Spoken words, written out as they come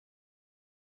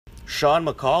Shaun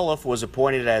McAuliffe was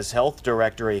appointed as Health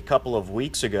Director a couple of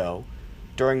weeks ago.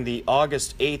 During the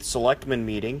August 8th Selectmen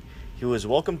meeting, he was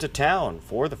welcomed to town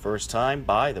for the first time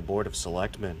by the Board of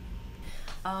Selectmen.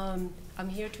 I'm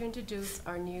here to introduce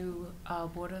our new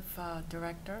Board of Health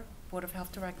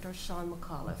Director, Shaun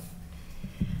McAuliffe.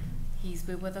 He's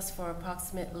been with us for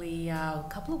approximately a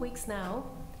couple of weeks now,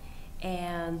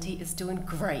 and he is doing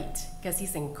great because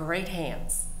he's in great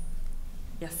hands.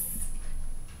 Yes.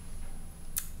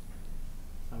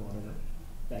 I wanted to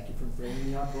thank you for bringing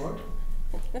me on board.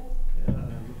 And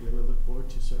I really look forward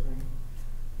to serving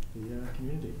the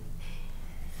community.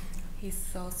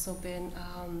 He's also been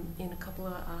in a couple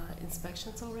of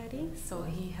inspections already, so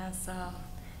he has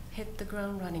hit the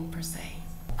ground running per se.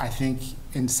 I think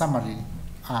in summary,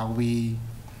 we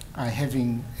are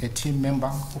having a team member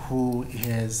who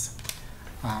has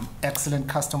excellent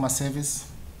customer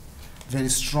service, very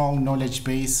strong knowledge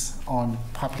base on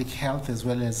public health as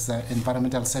well as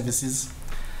environmental services,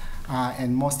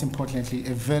 and most importantly,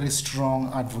 a very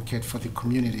strong advocate for the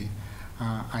community.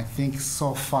 I think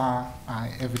so far,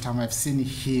 every time I've seen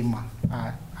him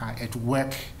at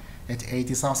work at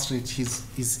 80 South Street,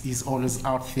 he's always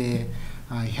out there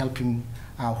helping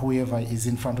whoever is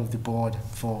in front of the board,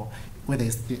 for whether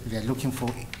they're looking for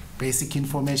basic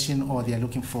information or they're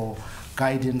looking for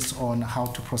guidance on how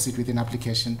to proceed with an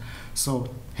application. So,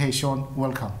 hey, Shaun,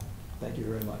 welcome. Thank you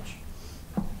very much.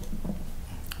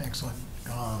 Excellent.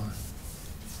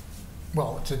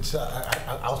 Well,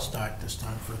 I'll start this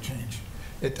time for a change.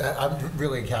 I'm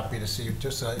really happy to see you.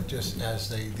 Just as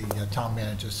the town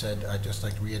manager said, I'd just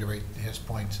like to reiterate his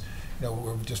points. You know,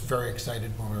 we're just very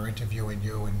excited when we were interviewing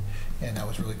you, and I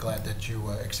was really glad that you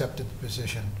accepted the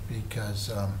position, because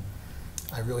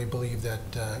I really believe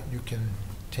that you can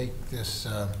take this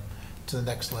to the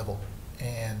next level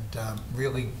and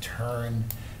really turn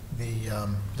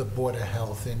the Board of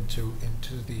Health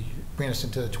bring us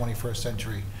into the 21st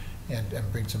century.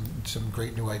 And bring some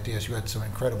great new ideas. You had some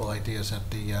incredible ideas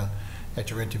at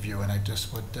your interview, and I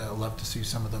just would love to see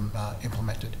some of them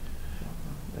implemented.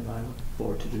 And I look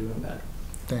forward to doing that.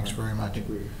 Thanks very much. I think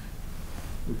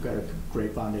we've got a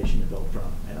great foundation to build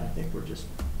from, and I think we're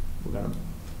going to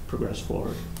progress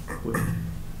forward with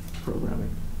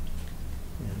programming.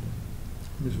 And,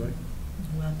 Ms. White.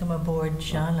 Welcome aboard,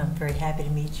 Shaun. I'm very happy to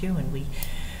meet you, and we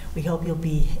hope you'll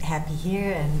be happy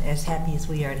here and as happy as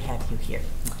we are to have you here.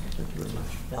 Thank you very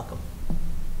much. Welcome.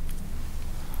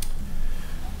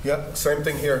 Yeah, same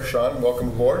thing here, Shaun. Welcome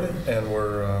aboard, and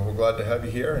we're glad to have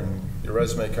you here. And your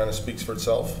resume kind of speaks for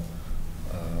itself.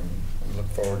 We look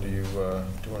forward to you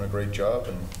doing a great job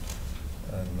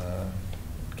and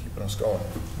keeping us going.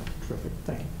 Terrific.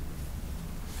 Thank you.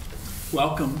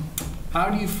 Welcome. How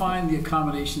do you find the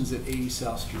accommodations at 80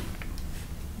 South Street?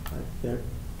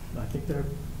 I think they're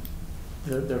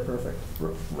perfect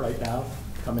right now.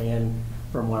 Coming in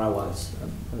from where I was,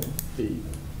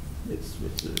 it's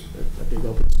a big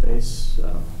open space,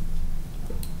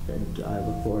 and I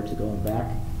look forward to going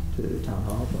back to the town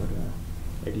hall.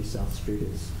 But 80 South Street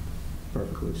is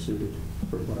perfectly suited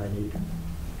for what I need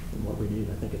and what we need,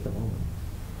 I think, at the moment.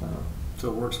 So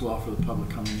it works well for the public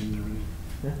coming in and everything?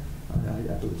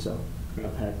 Yeah, I believe so. Great.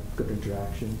 I've had good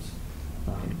interactions.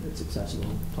 It's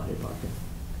accessible, plenty of parking.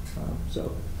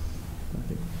 So I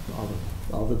think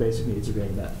all the basic needs are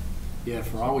being met. Yeah,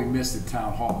 for all we missed at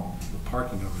Town Hall, the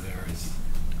parking over there is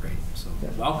great. So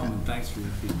yeah. Welcome and thanks for your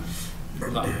feedback.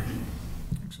 Good luck.